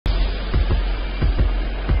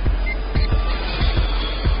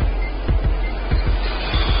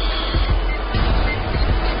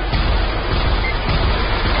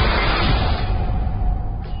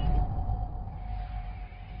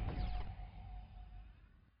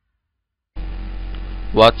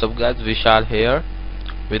What's up guys, Vishal here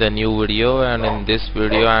with a new video, and in this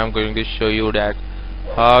video I am going to show you that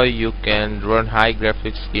how you can run high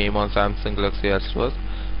graphics game on Samsung Galaxy S1.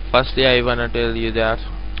 Firstly, I wanna tell you that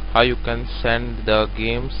how you can send the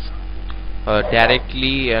games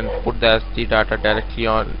directly and put the SD data directly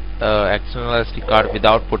on external SD card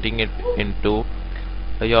without putting it into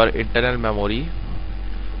your internal memory.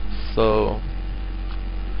 So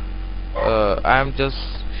I am just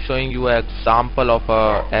showing you an example of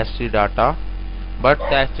a SD data, but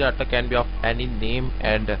the SD data can be of any name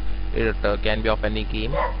and it can be of any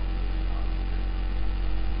game.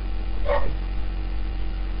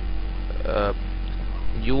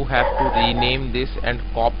 You have to rename this and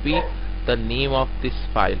copy the name of this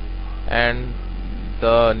file, and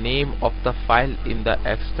the name of the file in the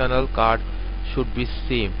external card should be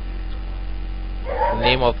same.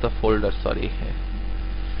 Name of the folder, sorry.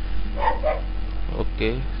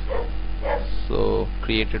 Okay, so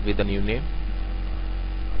created with a new name.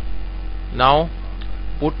 Now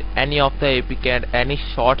put any of the APK and any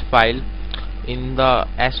short file in the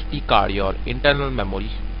SD card, your internal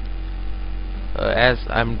memory, as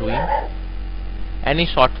I'm doing. Any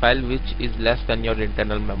short file which is less than your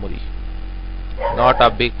internal memory, not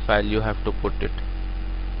a big file. You have to put it.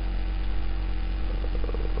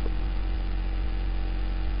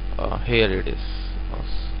 Here it is.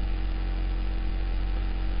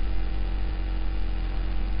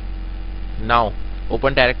 Now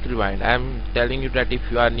open Direct Rewind. I am telling you that if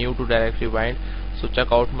you are new to Direct Rewind, so check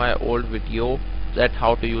out my old video that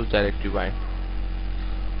how to use Direct Rewind.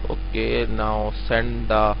 Okay, now send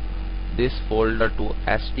this folder to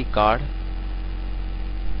SD card.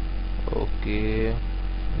 Okay,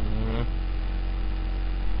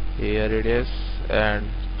 here it is, and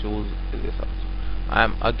choose this also. I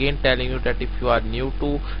am again telling you that if you are new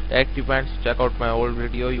to Direct Rewind, check out my old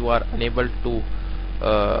video. You are unable to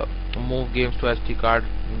move games to SD card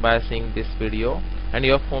by seeing this video, and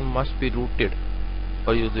your phone must be rooted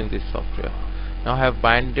for using this software. Now I have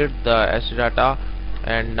binded the SD data,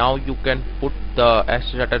 and now you can put the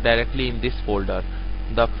SD data directly in this folder,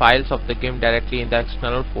 the files of the game directly in the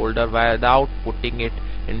external folder without putting it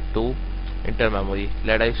into internal memory.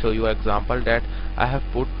 Let I show you an example that I have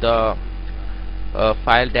put the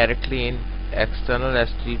file directly in external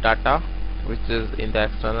SD data, which is in the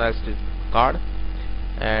external SD card,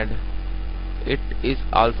 and it is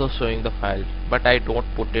also showing the file, but I don't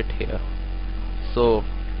put it here. So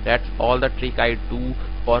that's all the trick I do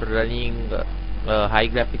for running high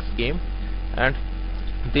graphics game, and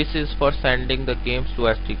this is for sending the games to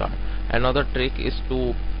SD card. Another trick is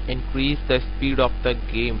to increase the speed of the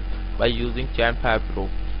game by using Chan 5 Pro.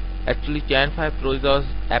 Actually, Chan 5 Pro is an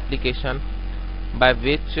application by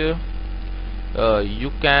which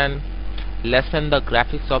you can lessen the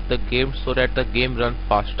graphics of the game so that the game runs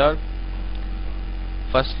faster.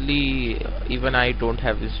 Firstly, even I don't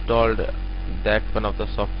have installed that one of the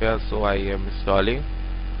software, so I am installing.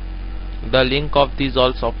 The link of these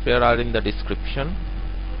all software are in the description.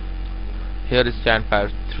 Here is Chan 5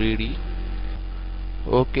 3D.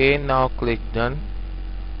 Okay, now click done.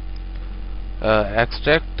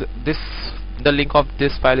 Extract this. The link of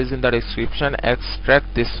this file is in the description.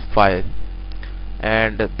 Extract this file,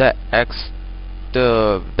 and the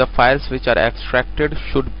files which are extracted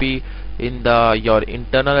should be in your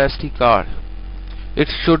internal SD card. It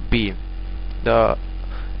should be the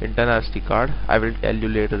internal SD card. I will tell you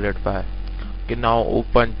later that why. Okay, now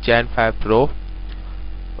open Chan 5 Pro.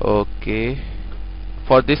 Okay,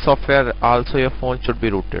 for this software also your phone should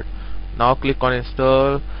be rooted. Now click on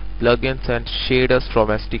install plugins and shaders from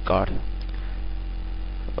SD card.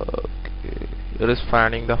 Okay, it is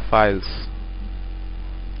finding the files.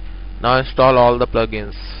 Now install all the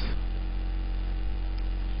plugins.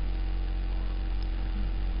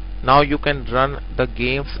 Now you can run the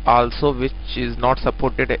games also which is not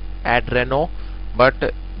supported at Reno, but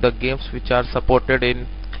the games which are supported in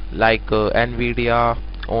like Nvidia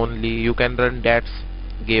only, you can run that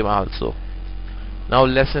game also. Now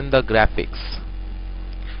lessen the graphics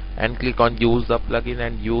and click on use the plugin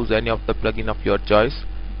and use any of the plugin of your choice.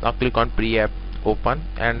 Now click on pre-app, open,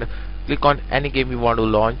 and click on any game you want to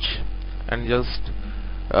launch, and just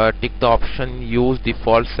tick the option use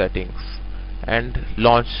default settings and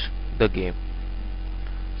launch the game.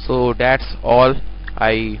 So that's all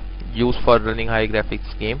I use for running high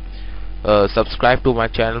graphics game. Subscribe to my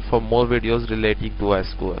channel for more videos relating to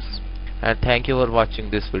SQS, and thank you for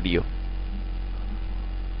watching this video.